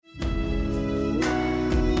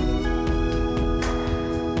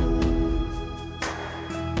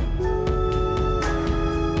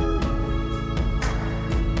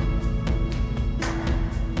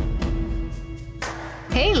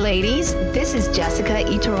ladies. This is Jessica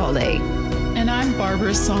Iturole. And I'm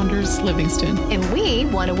Barbara Saunders Livingston. And we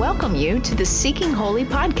want to welcome you to the Seeking Holy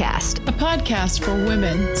podcast. A podcast for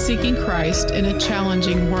women seeking Christ in a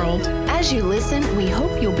challenging world. As you listen, we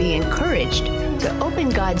hope you'll be encouraged to open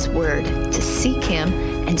God's Word, to seek Him,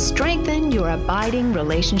 and strengthen your abiding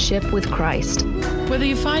relationship with Christ. Whether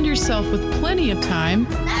you find yourself with plenty of time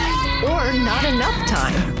or not enough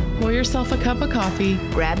time, pour yourself a cup of coffee,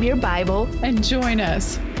 grab your Bible, and join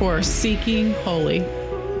us for Seeking Holy.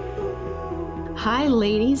 Hi,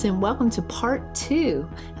 ladies, and welcome to part 2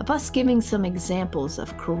 of us giving some examples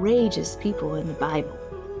of courageous people in the Bible.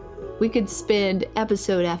 We could spend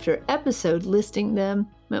episode after episode listing them,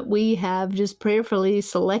 but we have just prayerfully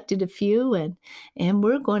selected a few, and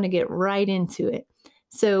we're going to get right into it.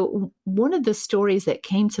 So one of the stories that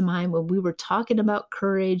came to mind when we were talking about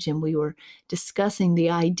courage and we were discussing the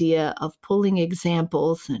idea of pulling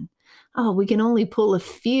examples, and we can only pull a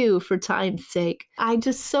few for time's sake. I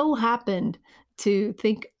just so happened to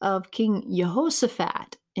think of King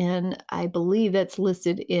Jehoshaphat, and I believe that's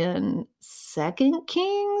listed in 2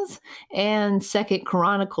 Kings and 2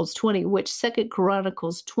 Chronicles 20, which 2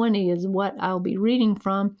 Chronicles 20 is what I'll be reading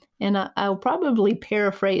from. And I'll probably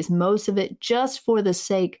paraphrase most of it just for the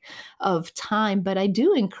sake of time. But I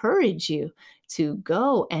do encourage you to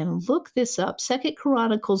go and look this up. 2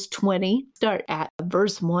 Chronicles 20, start at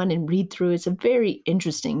verse 1 and read through. It's a very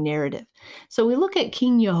interesting narrative. So we look at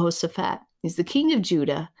King Jehoshaphat. He's the king of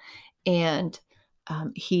Judah, and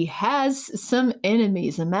he has some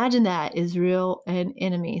enemies. Imagine that, Israel and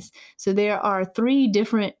enemies. So there are 3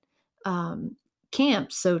 different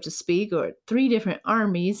camps, so to speak, or 3 different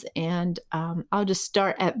armies. And I'll just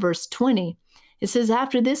start at verse 20. It says,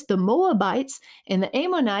 after this, the Moabites and the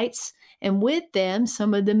Ammonites, and with them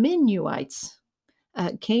some of the Meunites,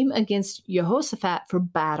 came against Jehoshaphat for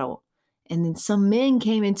battle. And then some men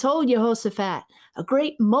came and told Jehoshaphat, a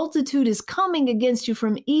great multitude is coming against you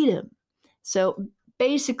from Edom. So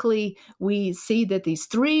basically, we see that these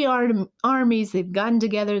 3 armies, they've gotten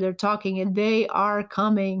together, they're talking, and they are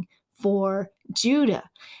coming for Judah.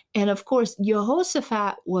 And of course,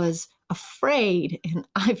 Jehoshaphat was afraid, and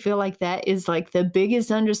I feel like that is like the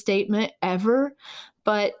biggest understatement ever,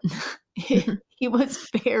 but he was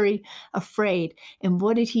very afraid. And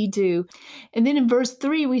what did he do? And then in verse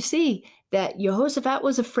 3, we see that Jehoshaphat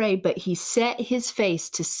was afraid, but he set his face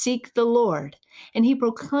to seek the Lord. And he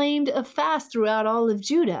proclaimed a fast throughout all of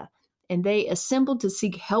Judah. And they assembled to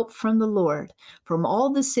seek help from the Lord. From all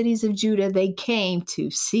the cities of Judah, they came to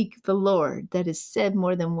seek the Lord. That is said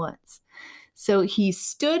more than once. So he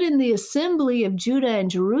stood in the assembly of Judah and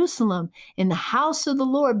Jerusalem in the house of the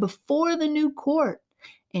Lord before the new court.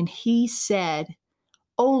 And he said,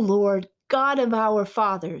 O Lord, God of our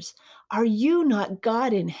fathers, are you not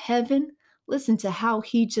God in heaven? Listen to how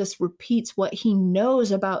he just repeats what he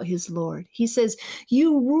knows about his Lord. He says,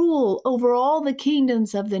 you rule over all the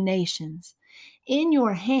kingdoms of the nations. In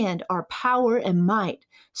your hand are power and might,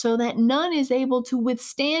 so that none is able to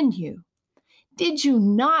withstand you. Did you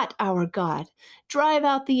not, our God, drive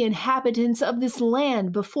out the inhabitants of this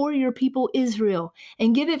land before your people Israel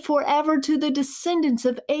and give it forever to the descendants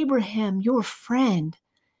of Abraham, your friend?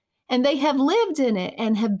 And they have lived in it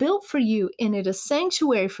and have built for you in it a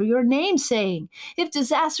sanctuary for your name, saying, if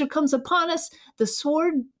disaster comes upon us, the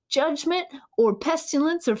sword, judgment, or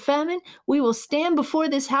pestilence or famine, we will stand before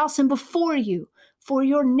this house and before you. For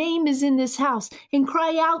your name is in this house, and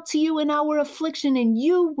cry out to you in our affliction, and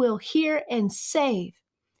you will hear and save.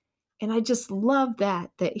 And I just love that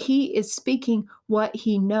he is speaking what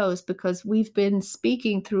he knows, because we've been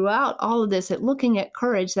speaking throughout all of this at looking at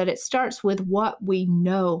courage, that it starts with what we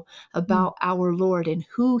know about our Lord and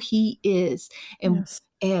who he is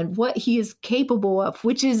and what he is capable of,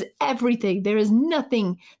 which is everything. There is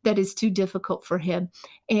nothing that is too difficult for him.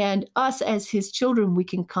 And us as his children, we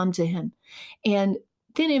can come to him. And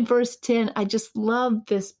then in verse 10, I just love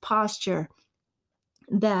this posture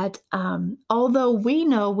that although we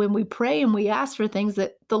know when we pray and we ask for things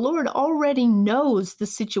that the Lord already knows the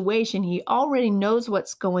situation, he already knows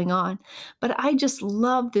what's going on. But I just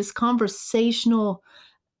love this conversational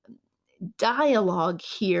dialogue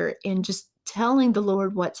here in just telling the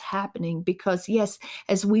Lord what's happening, because yes,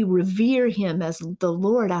 as we revere him as the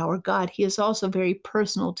Lord our God, he is also very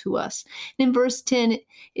personal to us. And in verse 10,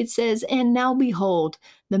 it says, and now behold,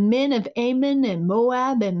 the men of Ammon and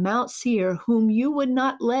Moab and Mount Seir, whom you would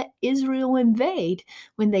not let Israel invade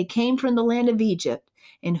when they came from the land of Egypt,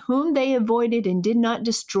 and whom they avoided and did not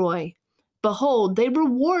destroy, behold, they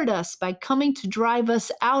reward us by coming to drive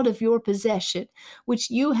us out of your possession, which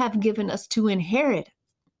you have given us to inherit.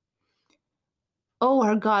 O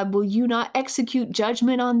our God, will you not execute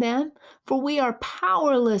judgment on them? For we are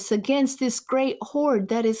powerless against this great horde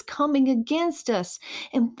that is coming against us,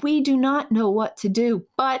 and we do not know what to do,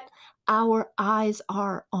 but our eyes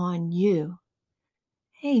are on you.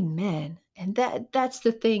 Amen. And that's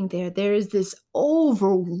the thing there. There is this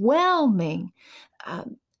overwhelming uh,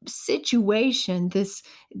 situation. This,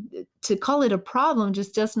 to call it a problem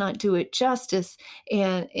just does not do it justice.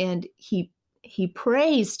 And he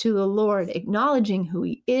prays to the Lord, acknowledging who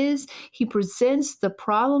he is. He presents the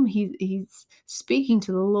problem. He's speaking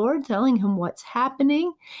to the Lord, telling him what's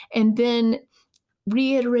happening, and then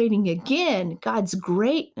reiterating again God's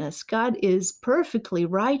greatness. God is perfectly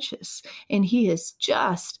righteous and he is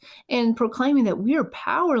just, and proclaiming that we are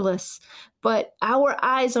powerless, but our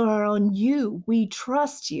eyes are on you. We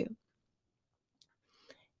trust you.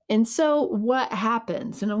 And so what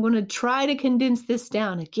happens? And I'm going to try to condense this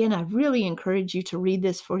down. Again, I really encourage you to read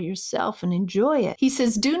this for yourself and enjoy it. He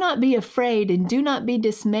says, "Do not be afraid and do not be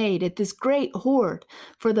dismayed at this great horde,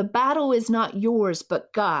 for the battle is not yours,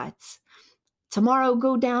 but God's. Tomorrow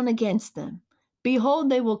go down against them. Behold,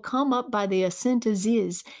 they will come up by the ascent of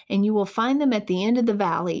Ziz, and you will find them at the end of the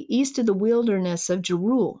valley, east of the wilderness of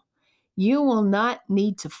Jeruel. You will not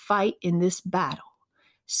need to fight in this battle.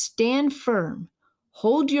 Stand firm,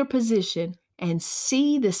 hold your position, and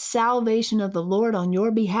see the salvation of the Lord on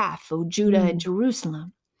your behalf, O Judah and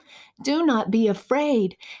Jerusalem. Do not be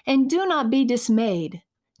afraid, and do not be dismayed.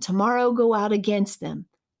 Tomorrow go out against them,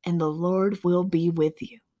 and the Lord will be with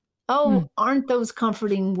you." Oh, aren't those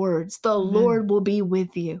comforting words? The Lord will be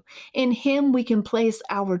with you. In him we can place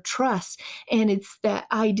our trust. And it's that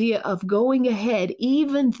idea of going ahead,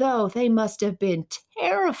 even though they must have been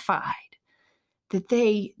terrified, that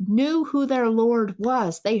they knew who their Lord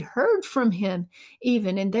was. They heard from him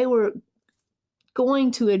even, and they were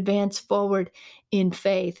going to advance forward in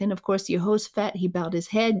faith. And of course, Jehoshaphat, he bowed his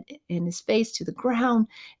head and his face to the ground,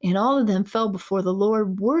 and all of them fell before the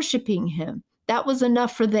Lord, worshiping him. That was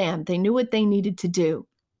enough for them. They knew what they needed to do.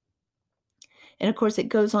 And of course, it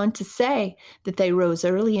goes on to say that they rose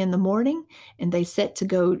early in the morning and they set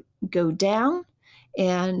to go down.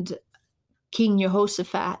 And King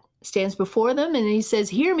Jehoshaphat stands before them and he says,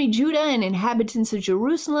 "Hear me, Judah and inhabitants of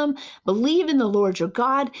Jerusalem. Believe in the Lord your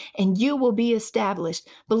God and you will be established.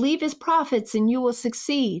 Believe his prophets and you will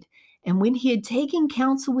succeed." And when he had taken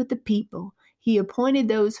counsel with the people, he appointed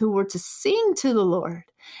those who were to sing to the Lord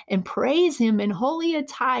and praise him in holy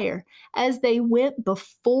attire as they went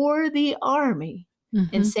before the army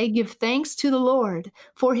and say, "Give thanks to the Lord,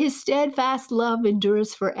 for his steadfast love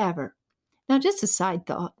endures forever." Now, just a side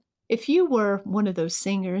thought. If you were one of those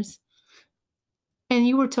singers and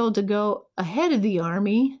you were told to go ahead of the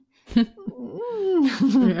army, that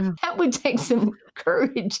would take some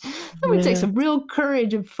courage. That would take some real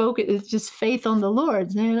courage and focus. It's just faith on the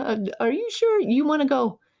Lord. And are you sure you want to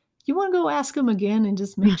go? You want to go ask him again and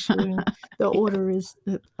just make sure the order is.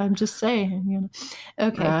 I'm just saying,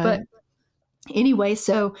 Okay, Right. but anyway,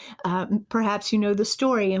 so perhaps you know the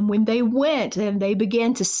story. And when they went and they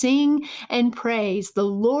began to sing and praise, the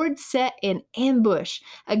Lord set an ambush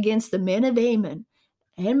against the men of Ammon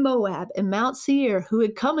and Moab and Mount Seir who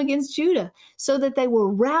had come against Judah, so that they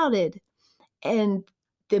were routed. And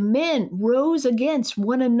the men rose against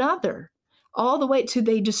one another all the way to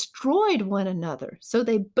they destroyed one another. So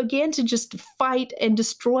they began to just fight and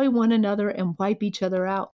destroy one another and wipe each other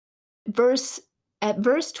out. At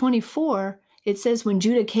verse 24, it says, "When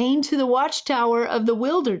Judah came to the watchtower of the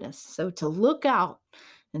wilderness," so to look out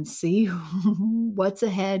and see what's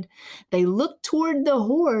ahead, "they looked toward the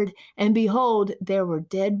horde, and behold, there were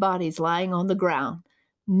dead bodies lying on the ground.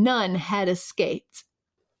 None had escaped."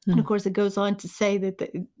 And of course, it goes on to say that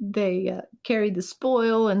they carried the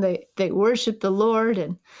spoil and they worshiped the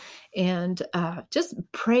Lord and just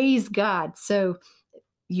praise God. So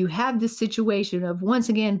you have this situation of once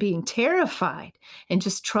again being terrified and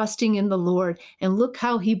just trusting in the Lord. And look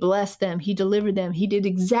how he blessed them. He delivered them. He did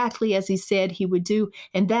exactly as he said he would do.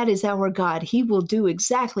 And that is our God. He will do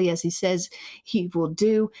exactly as he says he will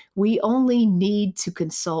do. We only need to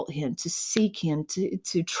consult him, to seek him,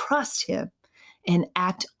 to trust him and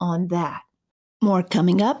act on that. More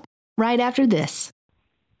coming up right after this.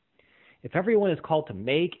 If everyone is called to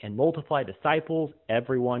make and multiply disciples,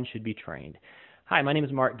 everyone should be trained. Hi, my name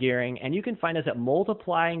is Mark Gearing, and you can find us at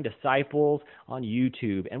Multiplying Disciples on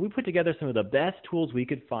YouTube. And we put together some of the best tools we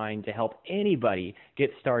could find to help anybody get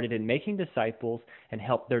started in making disciples and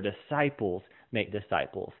help their disciples make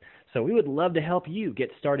disciples. So we would love to help you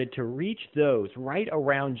get started to reach those right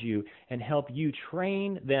around you and help you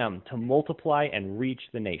train them to multiply and reach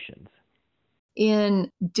the nations. in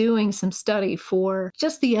doing some study for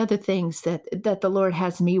just the other things that the Lord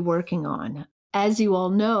has me working on. As you all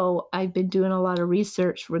know, I've been doing a lot of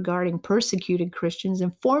research regarding persecuted Christians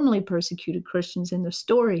and formerly persecuted Christians and their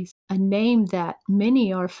stories. A name that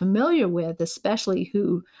many are familiar with, especially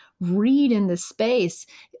who read in this space,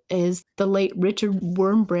 is the late Richard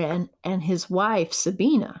Wurmbrand and his wife,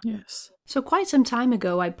 Sabina. Yes. So quite some time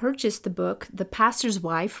ago, I purchased the book, The Pastor's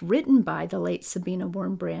Wife, written by the late Sabina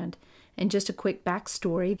Wurmbrand. And just a quick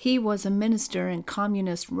backstory, he was a minister in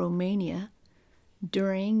communist Romania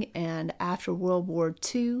during and after World War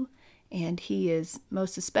II, and he is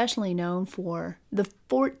most especially known for the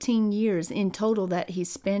 14 years in total that he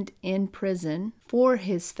spent in prison for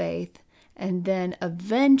his faith. And then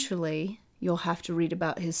eventually, you'll have to read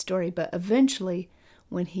about his story, but eventually,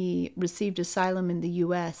 when he received asylum in the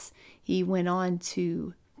U.S., he went on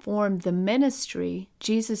to form the ministry,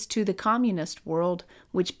 Jesus to the Communist World,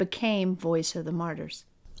 which became Voice of the Martyrs.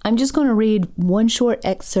 I'm just going to read one short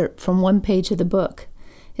excerpt from one page of the book.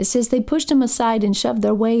 It says, "They pushed him aside and shoved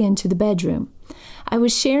their way into the bedroom. I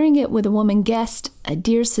was sharing it with a woman guest, a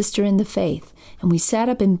dear sister in the faith, and we sat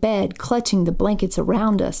up in bed, clutching the blankets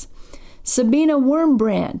around us. 'Sabina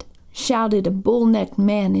Wurmbrand,' shouted a bull-necked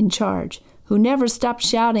man in charge, who never stopped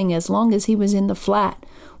shouting as long as he was in the flat.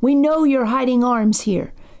 'We know you're hiding arms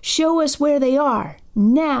here. Show us where they are,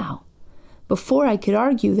 now.' Before I could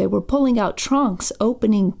argue, they were pulling out trunks,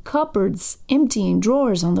 opening cupboards, emptying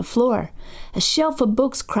drawers on the floor. A shelf of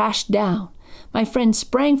books crashed down. My friend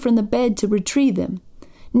sprang from the bed to retrieve them.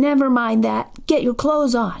 'Never mind that. Get your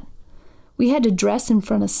clothes on.' We had to dress in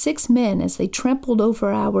front of 6 men as they trampled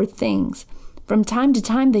over our things. From time to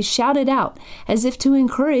time, they shouted out, as if to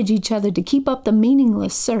encourage each other to keep up the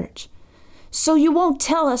meaningless search. 'So you won't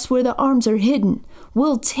tell us where the arms are hidden?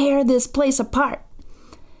 We'll tear this place apart.'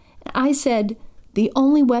 I said, 'The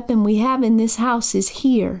only weapon we have in this house is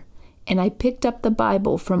here,' and I picked up the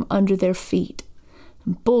Bible from under their feet.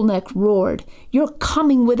 Bullneck roared, 'You're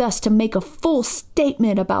coming with us to make a full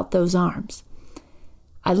statement about those arms.'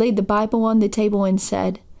 I laid the Bible on the table and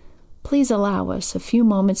said, 'Please allow us a few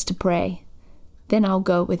moments to pray. Then I'll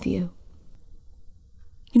go with you.'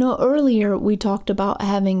 You know, earlier we talked about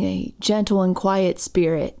having a gentle and quiet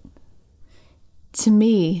spirit. To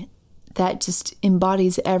me, that just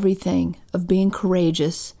embodies everything of being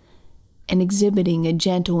courageous and exhibiting a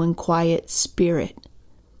gentle and quiet spirit.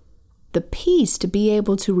 The peace to be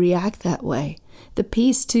able to react that way, the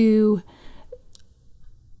peace to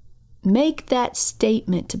make that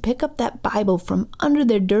statement, to pick up that Bible from under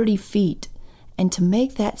their dirty feet and to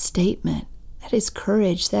make that statement. That is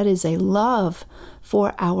courage. That is a love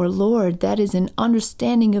for our Lord. That is an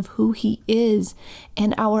understanding of who He is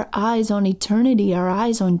and our eyes on eternity, our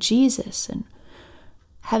eyes on Jesus, and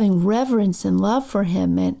having reverence and love for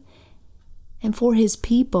Him and for His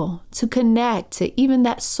people, to connect to even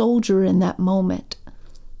that soldier in that moment.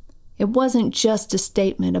 It wasn't just a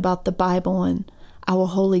statement about the Bible and our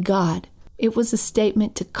holy God. It was a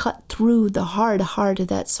statement to cut through the hard heart of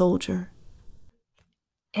that soldier.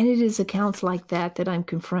 And it is accounts like that that I'm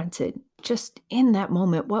confronted. Just in that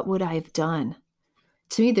moment, what would I have done?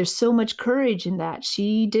 To me, there's so much courage in that.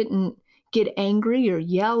 She didn't get angry or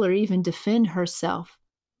yell or even defend herself.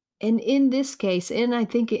 And in this case, and I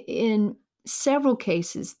think in several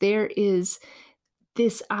cases, there is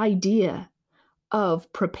this idea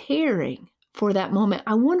of preparing for that moment.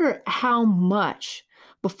 I wonder how much,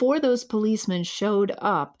 before those policemen showed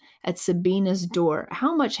up at Sabina's door,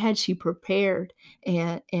 how much had she prepared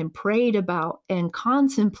and prayed about and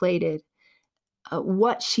contemplated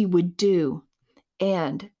what she would do,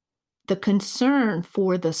 and the concern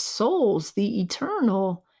for the souls, the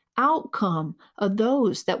eternal outcome of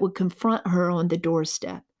those that would confront her on the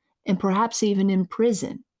doorstep and perhaps even in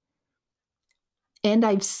prison. And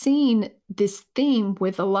I've seen this theme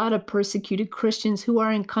with a lot of persecuted Christians who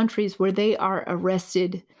are in countries where they are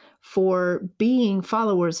arrested for being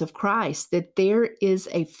followers of Christ, that there is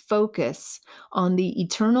a focus on the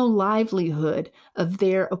eternal livelihood of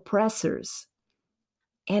their oppressors.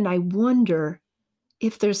 And I wonder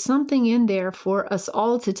if there's something in there for us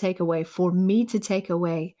all to take away, for me to take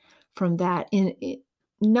away from that.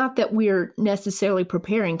 Not that we're necessarily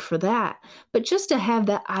preparing for that, but just to have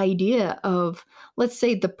that idea of, let's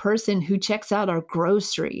say, the person who checks out our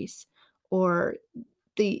groceries, or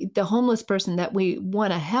the homeless person that we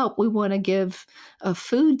want to help, we want to give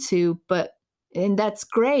food to, and that's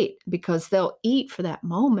great because they'll eat for that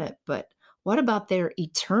moment. But what about their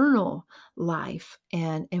eternal life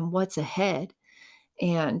and what's ahead?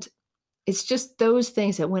 And it's just those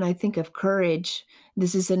things that when I think of courage,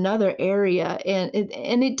 this is another area, and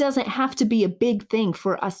it doesn't have to be a big thing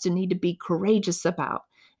for us to need to be courageous about.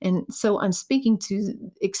 And so I'm speaking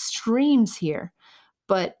to extremes here,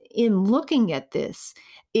 but in looking at this,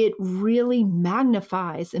 it really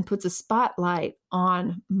magnifies and puts a spotlight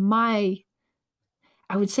on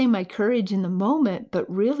I would say my courage in the moment, but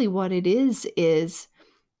really what it is,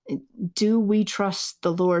 do we trust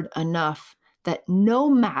the Lord enough that no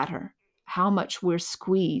matter how much we're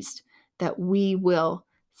squeezed, that we will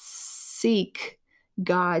seek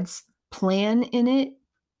God's plan in it,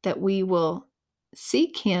 that we will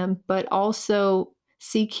seek Him, but also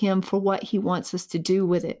seek Him for what He wants us to do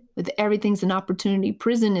with it. With everything's an opportunity.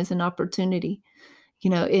 Prison is an opportunity.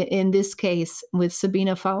 In this case with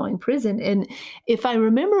Sabina following prison. And if I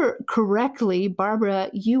remember correctly, Barbara,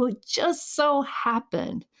 you just so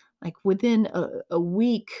happened, like within a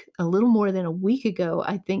week, a little more than a week ago,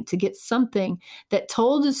 I think, to get something that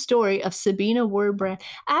told the story of Sabina Wurmbrand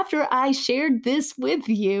after I shared this with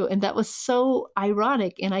you. And that was so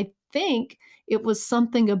ironic. And I think it was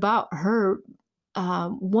something about her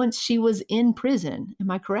once she was in prison. Am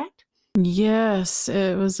I correct? Yes,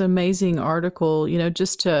 it was an amazing article.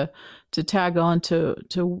 Just to tag on to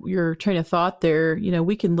your train of thought there,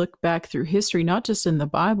 we can look back through history, not just in the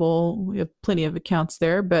Bible. We have plenty of accounts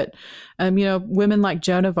there, but women like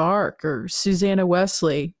Joan of Arc or Susanna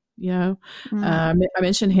Wesley. I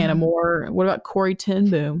mentioned Hannah More. What about Corrie ten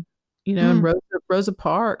Boom? And Rosa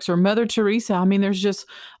Parks or Mother Teresa. I mean, there's just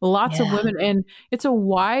lots of women, and it's a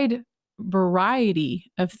wide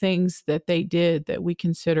variety of things that they did that we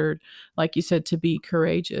considered, like you said, to be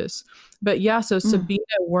courageous. But so Sabina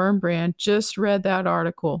Wurmbrand, just read that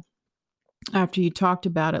article after you talked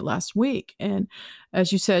about it last week. And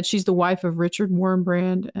as you said, she's the wife of Richard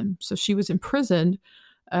Wurmbrand. And so she was imprisoned,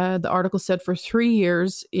 the article said, for 3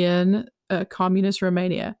 years in communist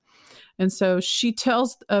Romania. And so she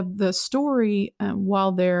tells of the story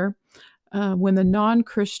while there, when the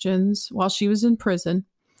non-Christians, while she was in prison,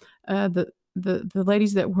 the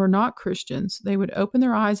ladies that were not Christians, they would open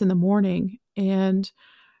their eyes in the morning and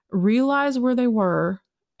realize where they were,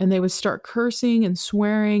 and they would start cursing and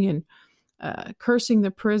swearing and cursing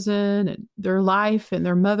the prison and their life and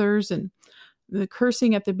their mothers. And the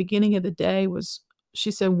cursing at the beginning of the day was,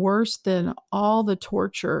 she said, worse than all the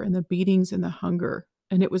torture and the beatings and the hunger.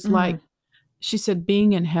 And it was like, she said,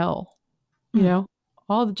 being in hell,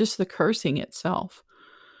 just the cursing itself.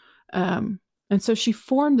 And so she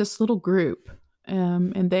formed this little group,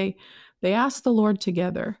 and they asked the Lord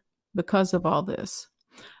together, because of all this,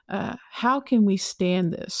 how can we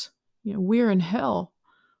stand this? We're in hell.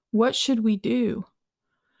 What should we do?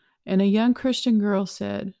 And a young Christian girl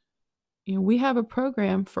said, we have a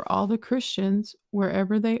program for all the Christians,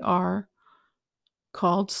 wherever they are,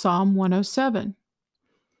 called Psalm 107.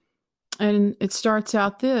 And it starts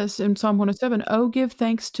out this in Psalm 107, "Oh, give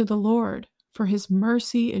thanks to the Lord, for His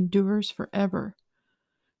mercy endures forever."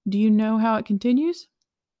 Do you know how it continues?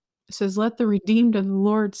 It says, "Let the redeemed of the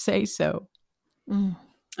Lord say so."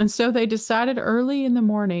 And so they decided early in the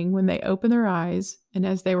morning, when they opened their eyes and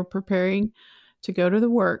as they were preparing to go to the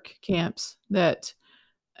work camps, that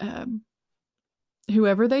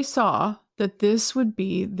whoever they saw, that this would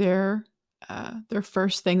be their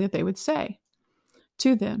first thing that they would say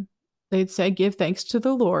to them. They'd say, "Give thanks to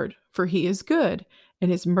the Lord, for He is good,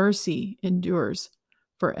 and His mercy endures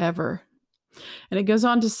forever." And it goes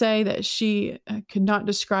on to say that she could not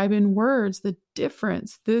describe in words the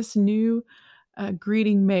difference this new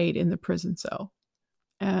greeting made in the prison cell.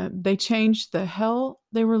 They changed the hell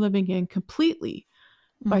they were living in completely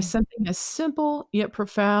by something as simple yet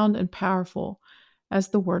profound and powerful as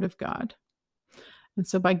the Word of God. And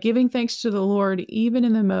so by giving thanks to the Lord, even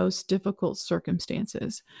in the most difficult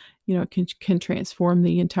circumstances, it can transform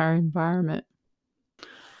the entire environment.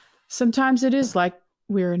 Sometimes it is like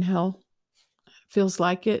we're in hell. Feels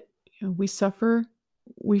like it. We suffer.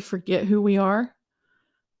 We forget who we are.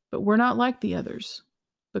 But we're not like the others,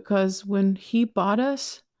 because when He bought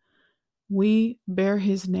us, we bear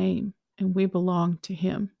His name and we belong to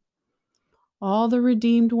Him. All the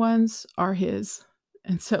redeemed ones are His.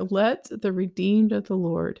 And so let the redeemed of the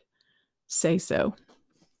Lord say so.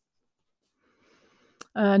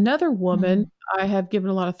 Another woman I have given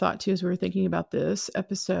a lot of thought to as we were thinking about this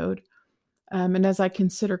episode, and as I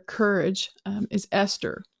consider courage, is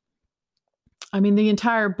Esther. I mean, the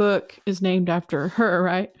entire book is named after her,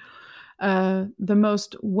 right? The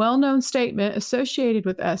most well-known statement associated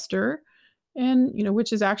with Esther, and which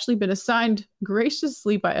has actually been assigned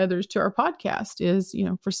graciously by others to our podcast, is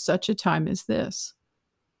for such a time as this.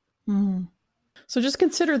 So just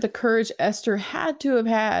consider the courage Esther had to have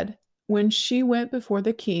had when she went before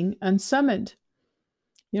the king unsummoned.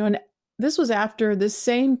 And this was after this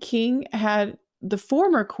same king had the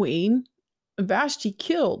former queen, Vashti,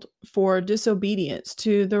 killed for disobedience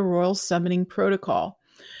to the royal summoning protocol.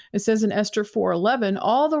 It says in Esther 4:11,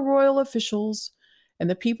 all the royal officials and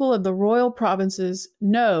the people of the royal provinces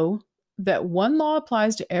know that one law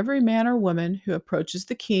applies to every man or woman who approaches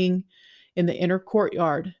the king in the inner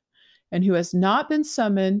courtyard and who has not been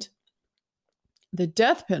summoned, the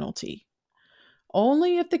death penalty.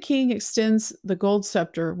 Only if the king extends the gold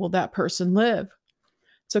scepter will that person live.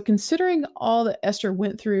 So considering all that Esther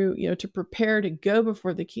went through, to prepare to go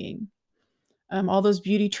before the king, all those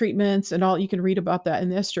beauty treatments and all, you can read about that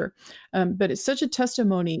in Esther. But it's such a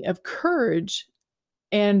testimony of courage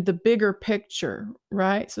and the bigger picture,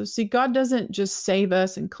 right? So see, God doesn't just save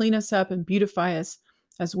us and clean us up and beautify us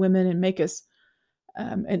as women and make us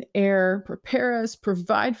an heir, prepare us,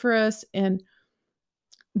 provide for us, and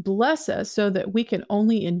bless us so that we can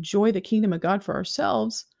only enjoy the kingdom of God for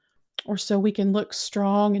ourselves, or so we can look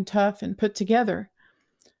strong and tough and put together.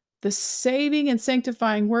 The saving and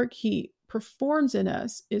sanctifying work he performs in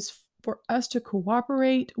us is for us to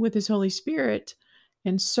cooperate with his Holy Spirit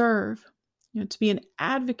and serve, to be an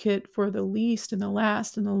advocate for the least and the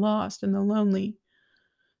last and the lost and the lonely,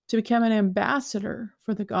 to become an ambassador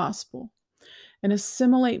for the gospel and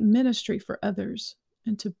assimilate ministry for others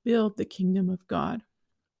and to build the kingdom of God.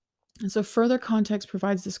 And so further context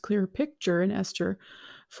provides this clear picture in Esther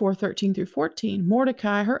 4:13 through 14.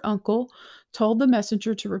 Mordecai, her uncle, told the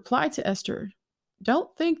messenger to reply to Esther,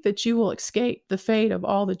 don't think that you will escape the fate of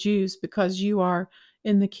all the Jews because you are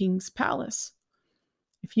in the king's palace.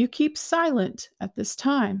 If you keep silent at this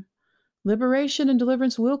time, liberation and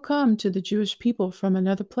deliverance will come to the Jewish people from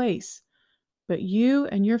another place, but you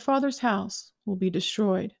and your father's house will be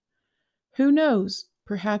destroyed. Who knows,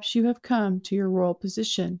 perhaps you have come to your royal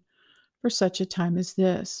position for such a time as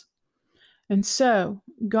this. And so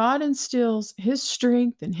God instills his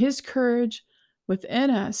strength and his courage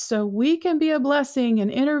within us so we can be a blessing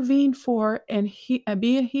and intervene for and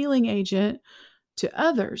be a healing agent to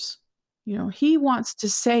others. He wants to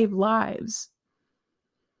save lives.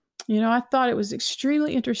 I thought it was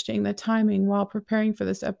extremely interesting, the timing while preparing for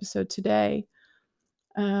this episode today,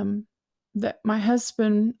 that my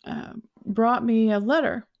husband brought me a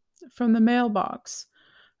letter from the mailbox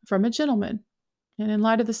from a gentleman. And in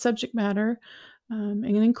light of the subject matter, and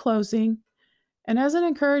in closing, and as an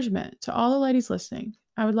encouragement to all the ladies listening,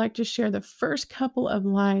 I would like to share the first couple of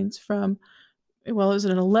lines from, it was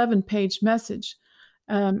an 11-page message,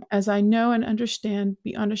 as I know and understand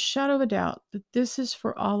beyond a shadow of a doubt that this is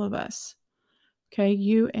for all of us, okay,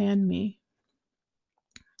 you and me.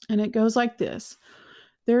 And it goes like this.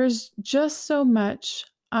 There is just so much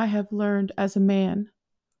I have learned as a man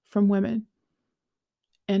from women,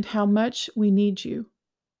 and how much we need you,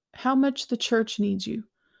 how much the church needs you,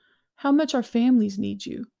 how much our families need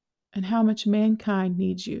you, and how much mankind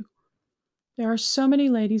needs you. There are so many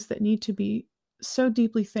ladies that need to be so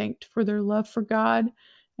deeply thanked for their love for God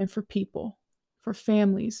and for people, for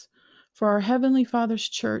families, for our Heavenly Father's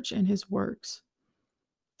church and his works.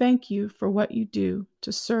 Thank you for what you do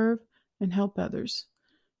to serve and help others.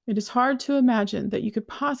 It is hard to imagine that you could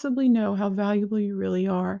possibly know how valuable you really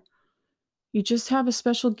are. You just have a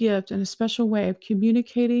special gift and a special way of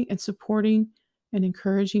communicating and supporting and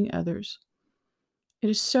encouraging others. It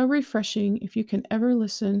is so refreshing if you can ever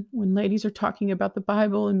listen when ladies are talking about the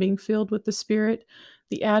Bible and being filled with the Spirit,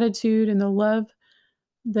 the attitude and the love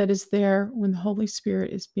that is there when the Holy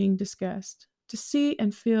Spirit is being discussed, to see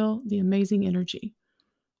and feel the amazing energy.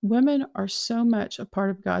 Women are so much a part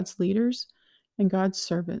of God's leaders and God's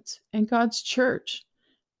servants and God's church,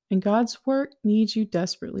 and God's work needs you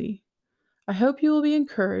desperately. I hope you will be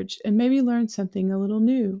encouraged and maybe learn something a little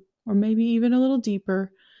new, or maybe even a little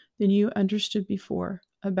deeper than you understood before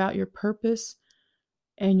about your purpose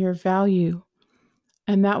and your value.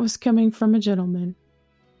 And that was coming from a gentleman.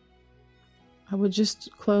 I would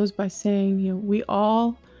just close by saying, we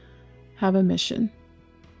all have a mission.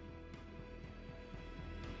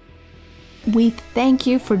 We thank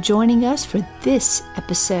you for joining us for this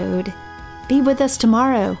episode. Be with us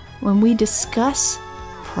tomorrow when we discuss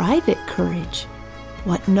private courage,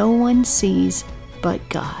 what no one sees but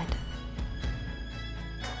God.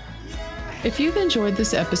 If you've enjoyed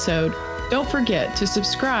this episode, don't forget to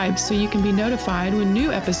subscribe so you can be notified when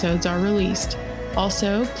new episodes are released.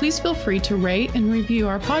 Also, please feel free to rate and review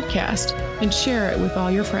our podcast and share it with all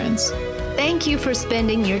your friends. Thank you for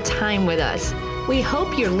spending your time with us. We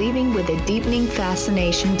hope you're leaving with a deepening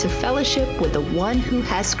fascination to fellowship with the one who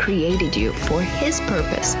has created you for his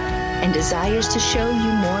purpose and desires to show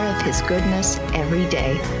you more of his goodness every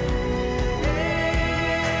day.